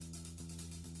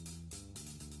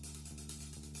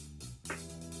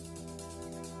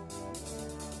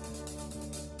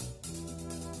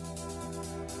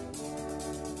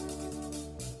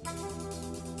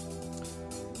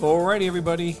Alrighty,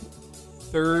 everybody.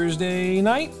 Thursday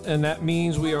night, and that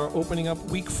means we are opening up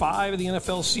Week 5 of the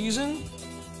NFL season.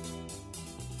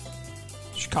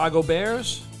 Chicago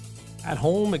Bears at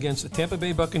home against the Tampa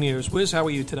Bay Buccaneers. Wiz, how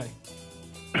are you today?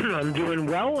 I'm doing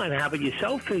well, and how about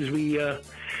yourself as we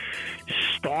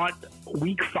start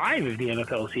Week 5 of the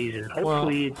NFL season?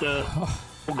 Hopefully it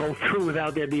will go through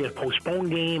without there being a postponed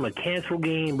game, a canceled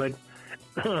game, but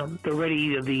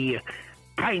already the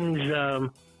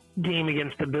Titans game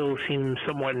against the Bills seems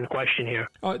somewhat in question here.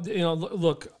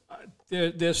 Look,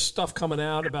 there's stuff coming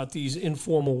out about these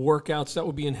informal workouts that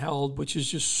were being held, which is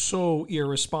just so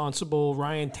irresponsible.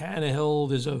 Ryan Tannehill,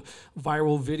 there's a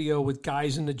viral video with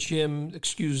guys in the gym,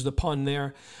 excuse the pun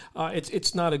there.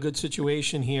 It's not a good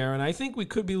situation here, and I think we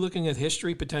could be looking at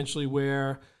history potentially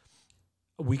where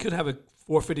we could have a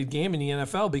forfeited game in the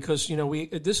NFL because,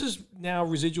 this is now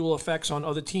residual effects on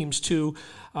other teams too.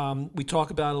 We talk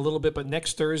about it a little bit, but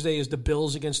next Thursday is the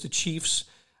Bills against the Chiefs.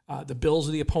 The Bills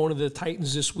are the opponent of the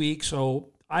Titans this week, so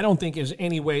I don't think there's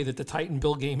any way that the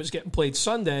Titan-Bill game is getting played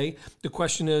Sunday. The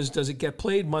question is, does it get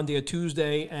played Monday or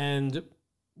Tuesday? And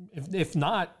if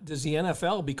not, does the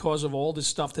NFL, because of all this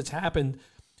stuff that's happened,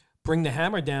 bring the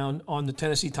hammer down on the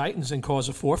Tennessee Titans and cause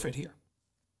a forfeit here?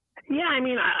 Yeah,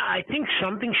 I think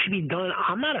something should be done.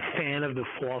 I'm not a fan of the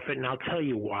forfeit, and I'll tell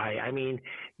you why.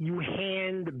 You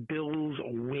hand the Bills a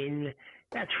win.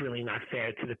 That's really not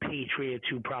fair to the Patriots,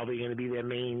 who probably going to be their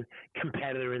main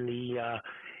competitor in the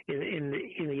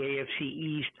AFC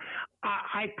East.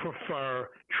 I prefer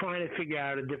trying to figure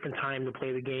out a different time to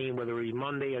play the game, whether it be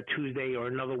Monday or Tuesday or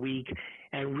another week,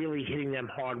 and really hitting them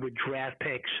hard with draft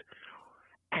picks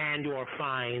and or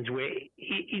fines, where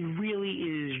it really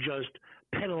is just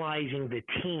penalizing the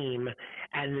team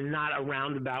and not a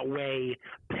roundabout way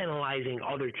penalizing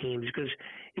other teams. Because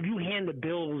if you hand the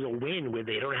Bills a win where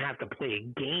they don't have to play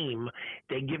a game,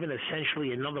 they're given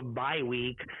essentially another bye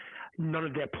week. None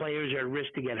of their players are at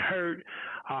risk to get hurt.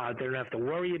 They don't have to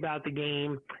worry about the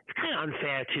game. It's kind of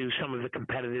unfair to some of the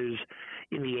competitors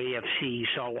in the AFC.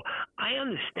 So I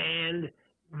understand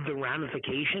the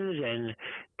ramifications and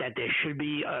that there should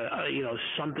be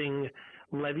something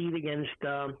levied against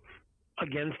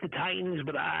the Titans,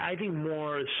 but I think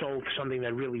more so something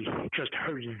that really just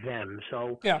hurts them.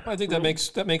 So yeah, I think that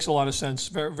makes a lot of sense.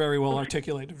 Very, very well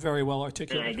articulated. Very well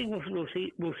articulated. I think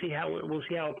we'll see how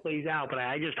it plays out. But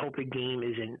I just hope the game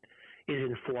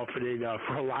isn't forfeited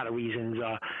for a lot of reasons.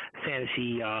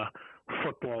 Fantasy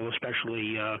football,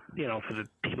 especially for the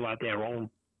people out there who own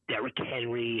Derrick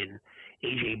Henry and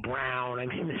A.J. Brown.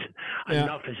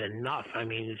 Enough is enough.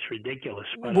 It's ridiculous.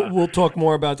 But, we'll talk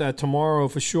more about that tomorrow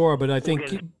for sure. But I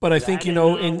think,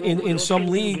 in some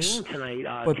leagues,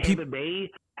 tonight, but Tampa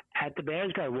Bay at the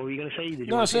Bears guy. What were you going to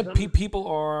say? I said people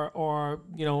are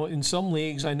in some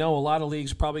leagues. I know a lot of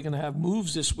leagues are probably going to have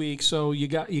moves this week. So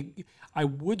I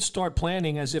would start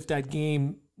planning as if that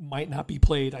game might not be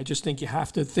played. I just think you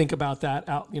have to think about that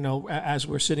out. As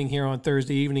we're sitting here on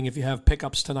Thursday evening, if you have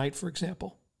pickups tonight, for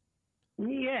example.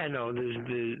 Yeah, no,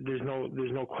 there's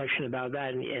no question about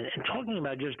that. And talking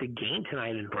about just the game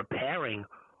tonight and preparing,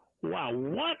 wow,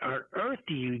 what on earth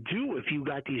do you do if you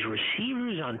got these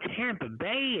receivers on Tampa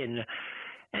Bay?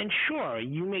 And sure,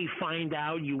 you will find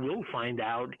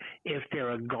out if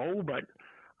they're a go, but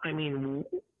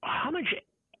how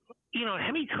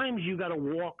many times you got to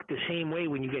walk the same way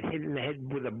when you get hit in the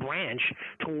head with a branch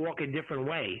to walk a different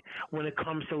way when it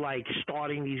comes to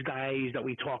starting these guys that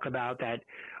we talk about that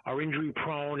are injury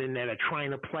prone and that are trying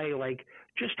to play?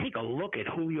 Just take a look at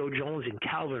Julio Jones and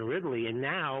Calvin Ridley, and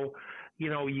now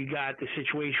you got the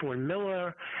situation with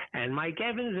Miller and Mike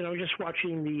Evans. And I was just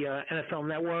watching the NFL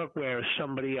Network where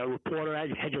a reporter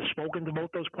had just spoken to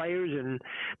both those players, and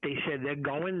they said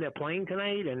they're playing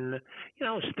tonight, and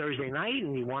it's Thursday night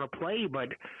and you want to play. But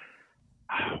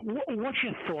what's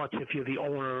your thoughts if you're the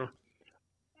owner?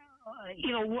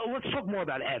 Let's talk more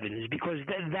about Evans, because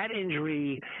that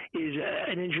injury is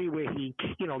an injury where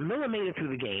Miller made it through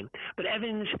the game, but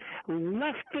Evans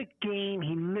left the game.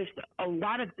 He missed a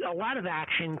lot of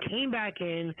action, came back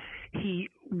in. He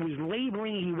was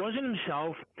laboring. He wasn't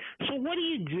himself. So what do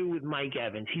you do with Mike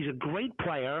Evans? He's a great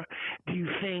player. Do you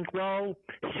think,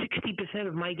 60%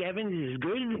 of Mike Evans is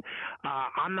good?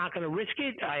 I'm not going to risk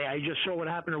it. I just saw what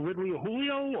happened to Ridley or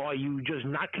Julio. Or are you just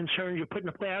not concerned you're putting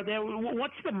a player out there?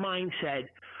 What's the mindset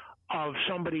of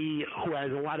somebody who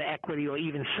has a lot of equity or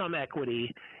even some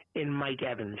equity in Mike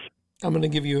Evans? I'm going to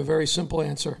give you a very simple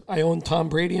answer. I own Tom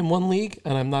Brady in one league,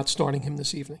 and I'm not starting him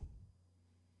this evening.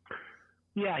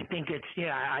 Yeah, I think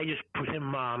I just put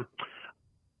him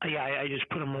Yeah, I just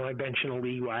put him on my bench in a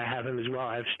league where I have him as well.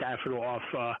 I have Stafford off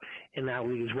in that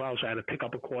league as well, so I had to pick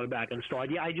up a quarterback and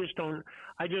start. Yeah, I just don't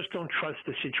trust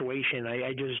the situation.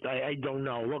 I don't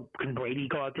know. Look, can Brady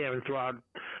go out there and throw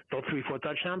 3-4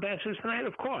 touchdown passes tonight?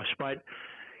 Of course, but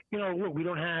look, we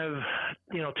don't have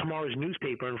tomorrow's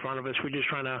newspaper in front of us. We're just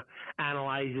trying to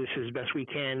analyze this as best we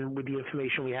can with the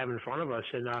information we have in front of us,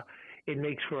 and it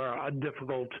makes for a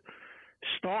difficult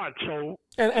start. So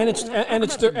it's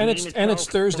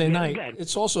Thursday night.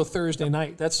 It's also Thursday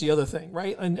night. That's the other thing,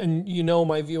 right? And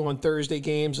my view on Thursday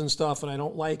games and stuff, and I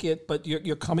don't like it. But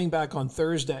you're coming back on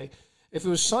Thursday. If it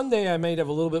was Sunday, I might have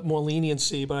a little bit more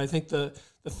leniency, but I think the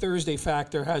Thursday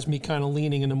factor has me kind of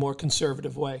leaning in a more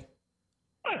conservative way.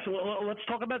 So let's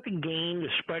talk about the game, the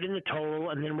spread and the total,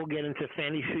 and then we'll get into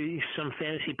some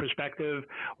fantasy perspective.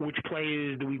 Which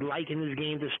players do we like in this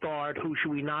game to start? Who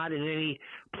should we not? And any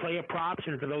player props.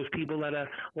 And for those people that are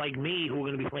like me who are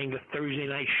going to be playing the Thursday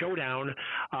night showdown,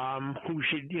 who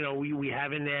should we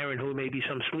have in there, and who may be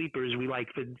some sleepers we like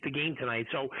for the game tonight.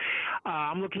 So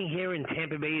I'm looking here, and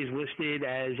Tampa Bay is listed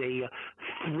as a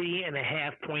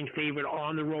 3.5 point favorite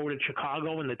on the road at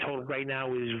Chicago, and the total right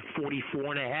now is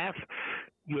 44.5.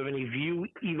 You have any view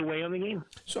either way on the game?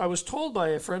 So I was told by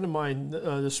a friend of mine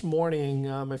this morning,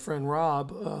 my friend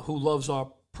Rob, who loves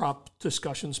our prop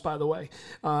discussions, by the way.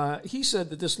 He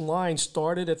said that this line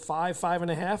started at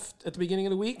 5.5 at the beginning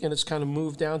of the week, and it's kind of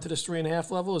moved down to this 3.5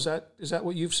 level. Is that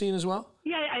what you've seen as well?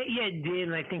 Yeah, it did,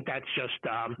 and I think that's just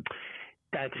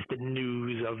that's the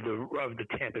news of the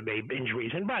Tampa Bay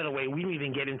injuries. And by the way, we didn't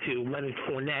even get into Leonard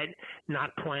Fournette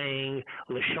not playing,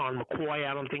 LaShawn McCoy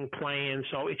I don't think playing.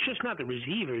 So it's just not the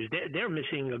receivers. They're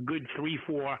missing a good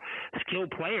 3-4 skilled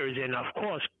players. And of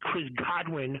course, Chris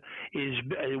Godwin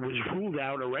was ruled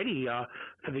out already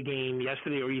for the game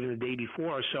yesterday or even the day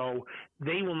before. So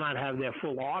they will not have their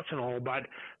full arsenal. But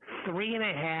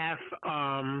 3.5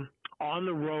 on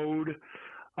the road.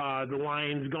 The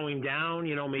line's going down.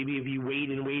 Maybe if you wait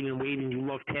and you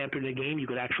love Tampa in the game, you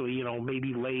could actually,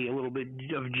 maybe lay a little bit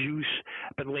of juice,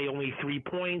 but lay only 3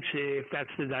 points if that's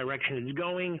the direction it's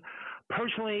going.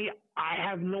 Personally, I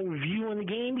have no view on the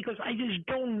game because I just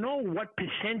don't know what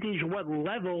percentage, what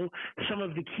level some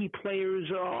of the key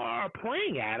players are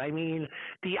playing at. I mean,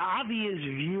 the obvious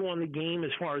view on the game,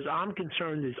 as far as I'm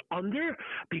concerned, is under,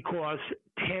 because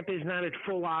Tampa is not at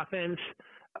full offense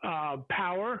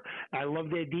power. I love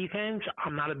their defense.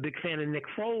 I'm not a big fan of Nick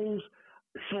Foles.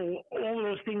 So all of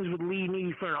those things would lead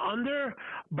me for an under,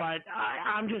 but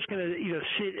I'm just going to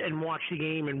sit and watch the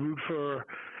game and root for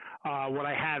what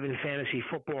I have in fantasy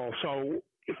football. So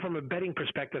from a betting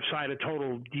perspective, side of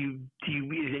total,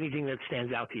 is anything that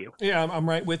stands out to you? Yeah, I'm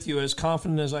right with you. As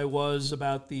confident as I was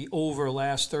about the over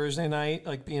last Thursday night,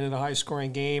 like being in a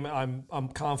high-scoring game, I'm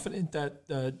confident that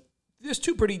there's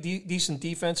two pretty decent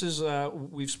defenses.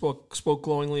 We've spoke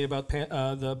glowingly about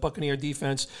the Buccaneer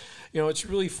defense. It's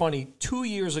really funny. 2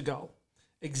 years ago,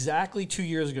 exactly 2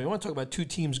 years ago, you want to talk about two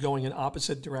teams going in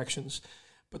opposite directions,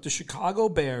 but the Chicago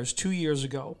Bears 2 years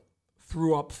ago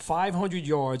threw up 500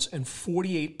 yards and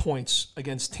 48 points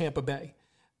against Tampa Bay.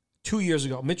 2 years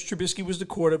ago. Mitch Trubisky was the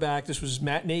quarterback. This was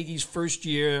Matt Nagy's first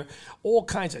year. All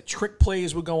kinds of trick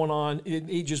plays were going on.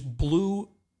 It just blew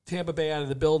Tampa Bay out of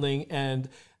the building, and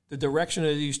the direction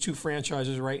of these two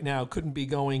franchises right now couldn't be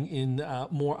going in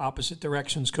more opposite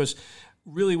directions, because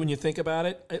really, when you think about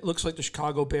it, it looks like the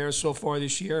Chicago Bears so far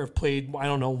this year have played,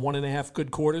 1.5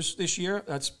 good quarters this year.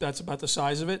 That's about the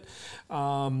size of it.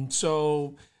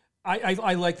 So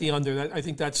I like the under. I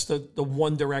think that's the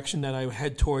one direction that I would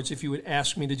head towards. If you would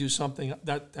ask me to do something,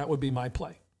 that would be my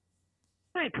play.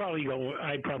 I'd probably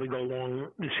go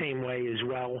along the same way as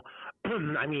well.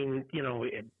 I mean,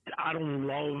 I don't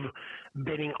love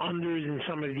betting unders in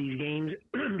some of these games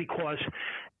because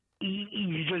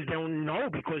you just don't know,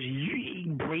 because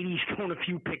Brady's thrown a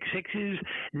few pick sixes.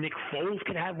 Nick Foles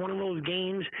could have one of those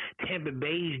games. Tampa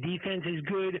Bay's defense is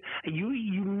good.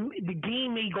 The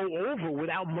game may go over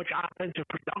without much offensive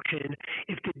production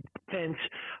if the defense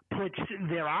puts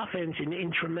their offense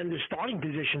in tremendous starting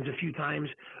positions a few times,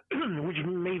 which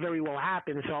may very well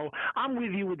happen. So I'm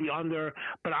with you with the under,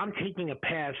 but I'm taking a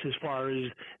pass as far as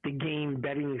the game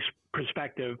betting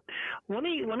perspective. Let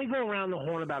me go around the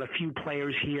horn about a few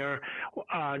players here.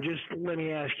 Just let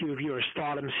me ask you if you're a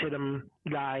start-em, sit-em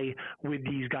guy with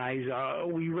these guys.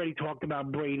 We already talked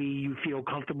about Brady. You feel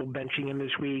comfortable benching him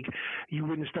this week. You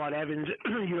wouldn't start Evans.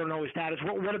 You don't know his status.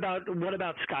 What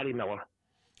about Scotty Miller?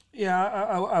 Yeah,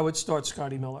 I would start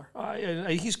Scotty Miller.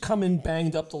 He's come in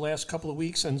banged up the last couple of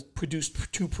weeks and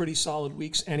produced two pretty solid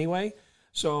weeks anyway.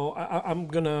 So I'm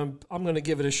gonna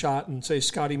give it a shot and say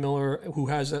Scotty Miller, who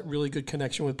has that really good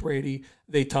connection with Brady,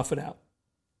 they tough it out.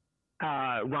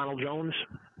 Ronald Jones?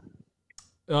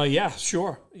 Yeah,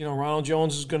 sure. Ronald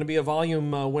Jones is going to be a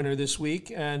volume winner this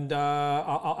week, and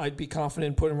I'd be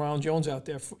confident in putting Ronald Jones out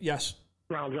there. Yes.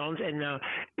 Ronald Jones.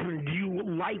 And do you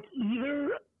like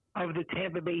either of the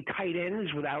Tampa Bay tight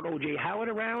ends without O.J. Howard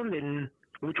around, and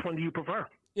which one do you prefer?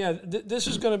 Yeah, this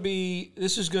is going to be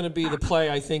the play.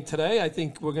 I think today. I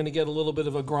think we're going to get a little bit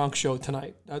of a Gronk show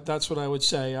tonight. That's what I would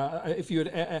say. If you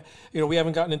had, we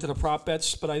haven't gotten into the prop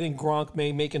bets, but I think Gronk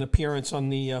may make an appearance on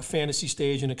the fantasy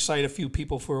stage and excite a few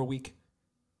people for a week.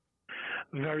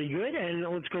 Very good. And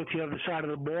let's go to the other side of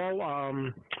the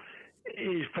ball.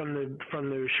 Is from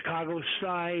the Chicago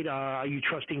side. Are you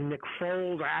trusting Nick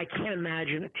Foles? I can't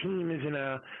imagine a team is in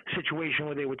a situation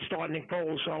where they would start Nick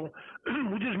Foles. So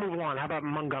we'll just move on. How about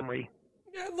Montgomery?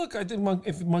 Yeah, look, I think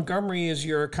if Montgomery is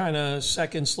your kind of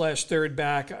second/third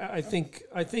back, I think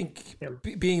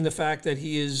being the fact that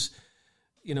he is,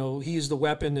 he is the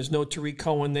weapon. There's no Tariq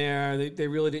Cohen there. They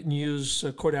really didn't use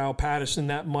Cordell Patterson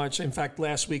that much. In fact,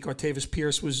 last week Artavis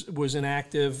Pierce was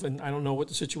inactive, and I don't know what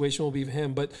the situation will be for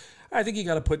him. But I think you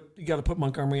got to put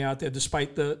Montgomery out there,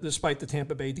 despite the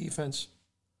Tampa Bay defense.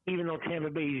 Even though Tampa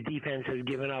Bay's defense has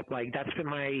given up, that's been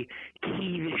my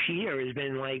key this year, has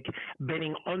been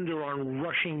betting under on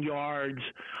rushing yards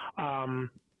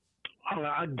against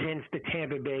the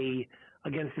Tampa Bay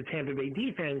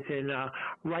defense. And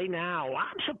right now,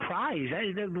 I'm surprised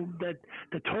that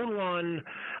the total on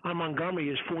Montgomery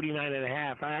is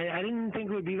 49.5. I didn't think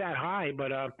it would be that high,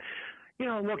 but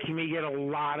look, he may get a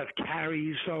lot of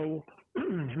carries, so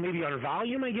maybe on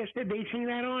volume, I guess they're basing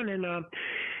that on. And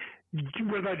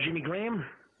what about Jimmy Graham?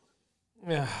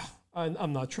 Yeah,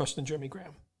 I'm not trusting Jimmy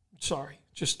Graham. Sorry,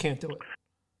 just can't do it.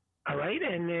 All right,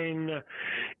 and then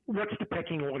what's the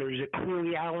pecking order? Is it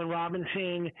clearly Allen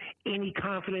Robinson? Any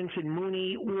confidence in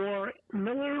Mooney or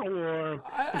Miller? Or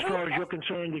as far as you're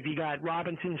concerned, if you got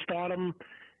Robinson, start him.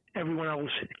 Everyone else,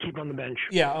 keep on the bench.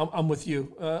 Yeah, I'm with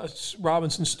you.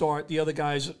 Robinson start. The other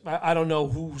guys, I don't know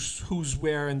who's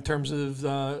where in terms of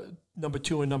number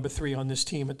 2 and number 3 on this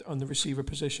team on the receiver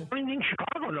position. I think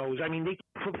Chicago knows. I mean, they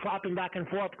flip-flopping back and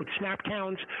forth with snap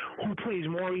counts, who plays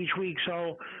more each week.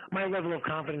 So my level of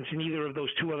confidence in either of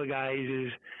those two other guys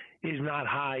is not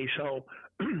high. So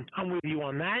I'm with you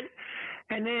on that.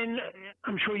 And then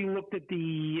I'm sure you looked at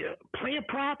the player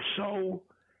props, so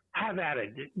have at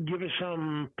it. Give us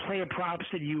some player props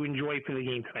that you enjoy for the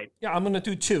game tonight. Yeah, I'm going to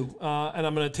do 2. And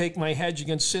I'm going to take my hedge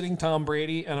against sitting Tom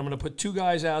Brady, and I'm going to put 2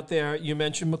 guys out there. You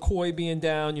mentioned McCoy being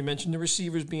down. You mentioned the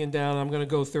receivers being down. I'm going to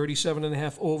go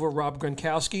 37.5 over Rob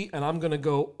Gronkowski, and I'm going to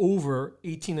go over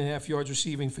 18.5 yards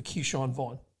receiving for Keyshawn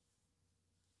Vaughn.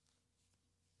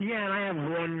 Yeah, and I have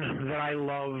one that I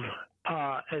love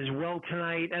as well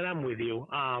tonight, and I'm with you.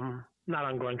 Not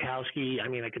on Gronkowski. I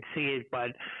mean, I could see it,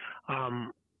 but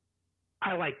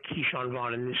I like Keyshawn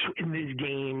Vaughn in this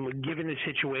game, given the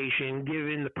situation,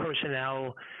 given the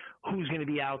personnel, who's going to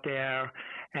be out there,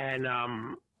 and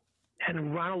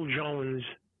Ronald Jones.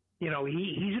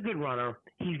 He's a good runner.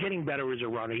 He's getting better as a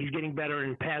runner. He's getting better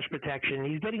in pass protection.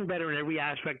 He's getting better in every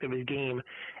aspect of his game,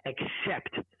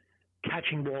 except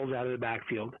catching balls out of the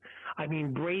backfield. I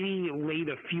mean, Brady laid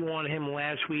a few on him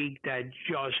last week that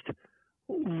just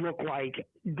looked like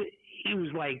he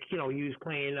was he was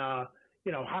playing.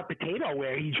 Hot potato,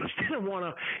 where he just didn't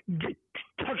want to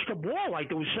touch the ball. Like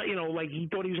there was, like he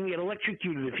thought he was going to get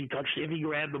electrocuted if he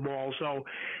grabbed the ball. So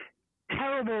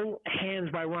terrible hands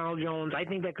by Ronald Jones. I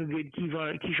think that could get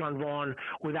Keyshawn Vaughn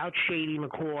without Shady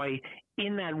McCoy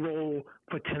in that role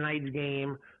for tonight's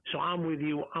game. So I'm with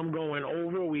you. I'm going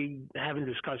over. We haven't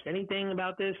discussed anything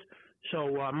about this.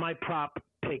 So my prop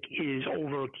pick is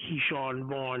over Keyshawn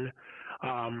Vaughn,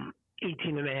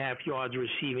 18.5 yards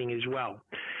receiving as well.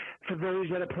 For those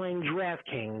that are playing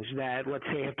DraftKings that, let's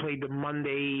say, have played the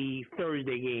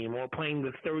Monday-Thursday game or playing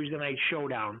the Thursday night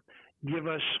showdown, give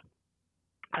us,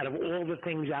 out of all the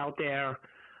things out there,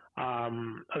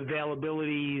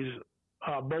 availabilities,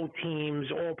 both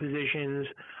teams, all positions,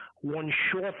 one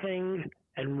sure thing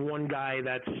and one guy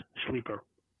that's sleeper.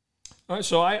 All right,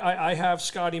 so I have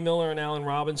Scotty Miller and Allen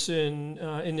Robinson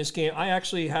in this game. I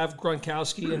actually have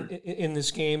Gronkowski in this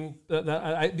game.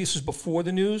 This is before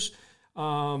the news.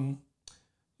 I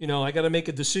got to make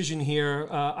a decision here.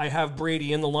 I have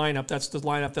Brady in the lineup. That's the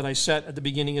lineup that I set at the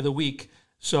beginning of the week.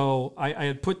 So I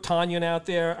had put Tanyan out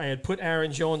there. I had put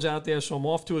Aaron Jones out there. So I'm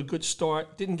off to a good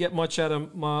start. Didn't get much out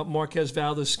of Marquez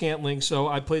Valdes-Scantling. So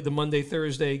I played the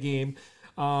Monday-Thursday game.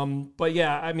 But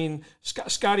yeah, I mean,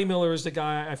 Scotty Miller is the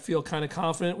guy I feel kind of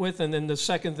confident with. And then the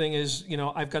second thing is,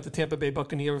 I've got the Tampa Bay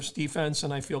Buccaneers defense,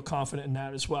 and I feel confident in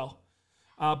that as well.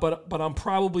 But I'm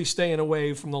probably staying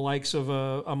away from the likes of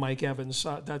a Mike Evans.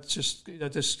 That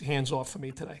just hands off for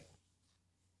me today.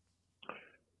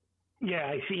 Yeah,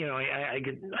 I see. I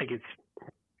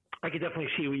could definitely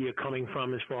see where you're coming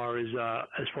from as far as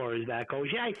that goes.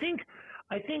 Yeah, I think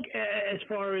as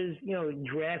far as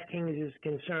DraftKings is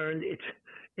concerned,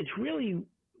 it's really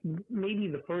maybe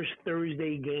the first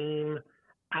Thursday game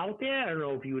out there. I don't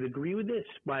know if you would agree with this,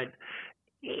 but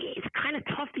it's kind of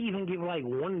tough to even give like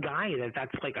one guy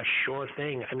that's like a sure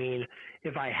thing. I mean,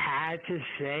 if I had to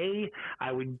say,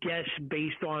 I would guess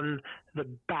based on the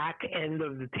back end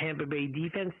of the Tampa Bay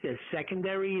defense, their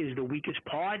secondary is the weakest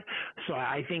part. So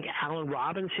I think Allen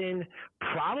Robinson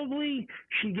probably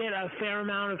should get a fair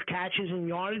amount of catches and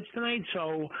yardage tonight.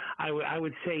 So I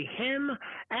would say him.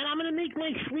 And I'm going to make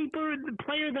my sleeper the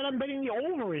player that I'm betting the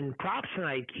over in props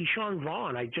tonight, Keyshawn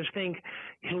Vaughn. I just think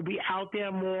he'll be out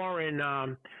there more, and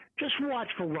just watch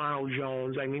for Ronald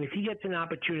Jones. I mean, if he gets an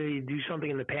opportunity to do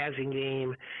something in the passing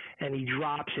game and he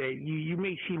drops it, you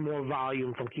may see more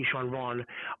volume from Keyshawn Vaughn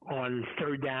on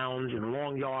third downs and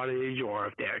long yardage, or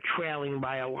if they're trailing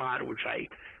by a lot, which I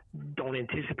don't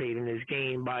anticipate in this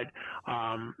game. But,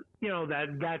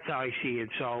 that's how I see it.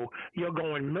 So you're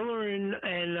going Miller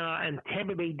and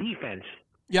Tampa Bay defense.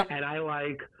 Yep. And I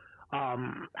like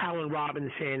Allen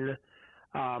Robinson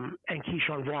and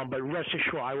Keyshawn Vaughn, but rest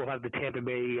assured I will have the Tampa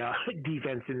Bay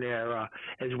defense in there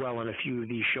as well in a few of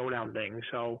these showdown things.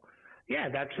 So, yeah,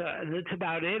 that's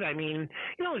about it. I mean,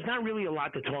 there's not really a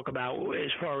lot to talk about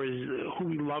as far as who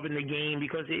we love in the game,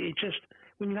 because it just,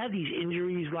 when you have these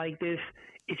injuries like this,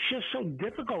 it's just so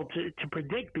difficult to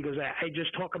predict, because I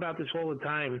just talk about this all the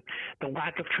time, the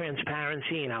lack of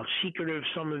transparency and how secretive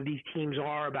some of these teams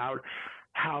are about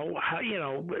how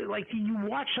like you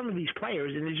watch some of these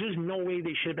players and there's just no way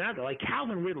they should have been out there. Like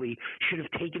Calvin Ridley should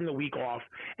have taken the week off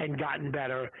and gotten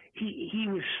better. He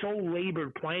was so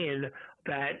labored playing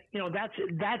that,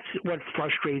 that's what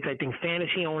frustrates, I think,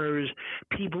 fantasy owners,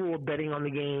 people who are betting on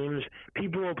the games,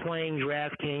 people who are playing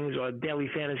DraftKings or daily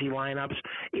fantasy lineups,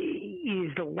 is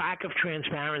the lack of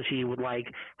transparency with like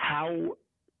how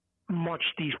much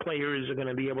these players are going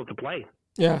to be able to play.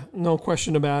 Yeah, no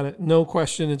question about it. No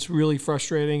question. It's really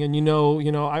frustrating. And,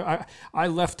 I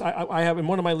left, I have in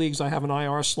one of my leagues, I have an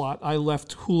IR slot. I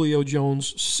left Julio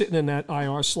Jones sitting in that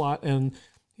IR slot, and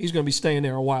he's going to be staying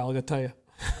there a while, I got to tell you.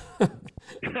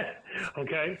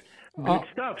 Okay. Good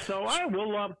stuff. So I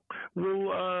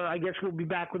guess we'll be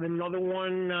back with another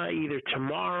one either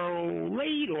tomorrow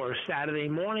late or Saturday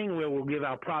morning, where we'll give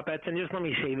out prop bets. And just let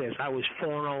me say this. I was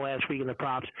 4-0 last week in the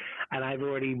props, and I've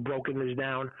already broken this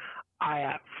down. I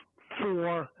have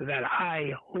 4 that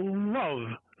I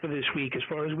love for this week as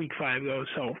far as week 5 goes.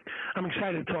 So I'm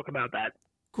excited to talk about that.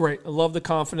 Great. I love the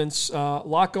confidence. A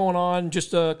lot going on.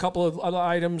 Just a couple of other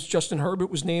items. Justin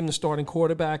Herbert was named the starting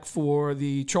quarterback for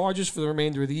the Chargers for the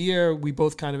remainder of the year. We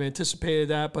both kind of anticipated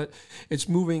that, but it's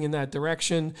moving in that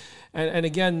direction. And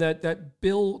again, that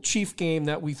Bill-Chief game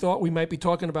that we thought we might be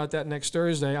talking about that next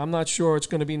Thursday, I'm not sure it's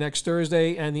going to be next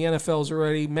Thursday, and the NFL's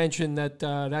already mentioned that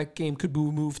that game could be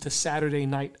moved to Saturday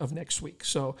night of next week.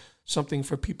 So something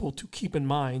for people to keep in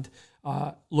mind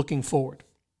looking forward.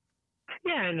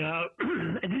 Yeah, and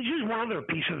there's just one other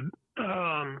piece of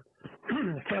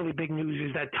fairly big news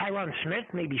is that Tyron Smith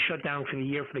may be shut down for the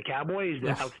year for the Cowboys, the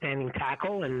outstanding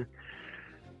tackle, and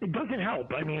it doesn't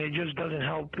help. I mean, it just doesn't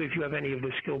help if you have any of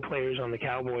the skilled players on the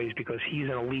Cowboys, because he's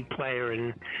an elite player,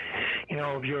 and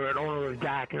if you're an owner of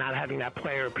Dak, not having that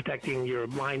player protecting your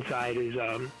blind side is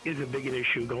a big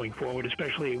issue going forward,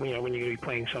 especially when you're going to be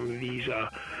playing some of these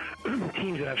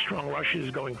teams that have strong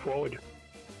rushes going forward.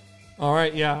 All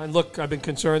right, yeah. And look, I've been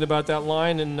concerned about that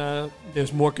line, and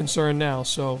there's more concern now.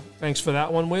 So thanks for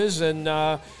that one, Wiz.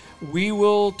 And we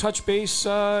will touch base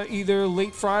either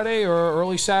late Friday or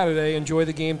early Saturday. Enjoy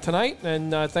the game tonight.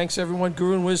 And thanks, everyone.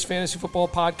 Guru and Wiz Fantasy Football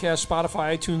Podcast,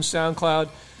 Spotify, iTunes, SoundCloud.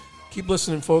 Keep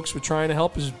listening, folks. We're trying to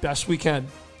help as best we can.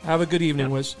 Have a good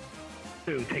evening, Wiz.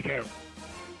 Take care.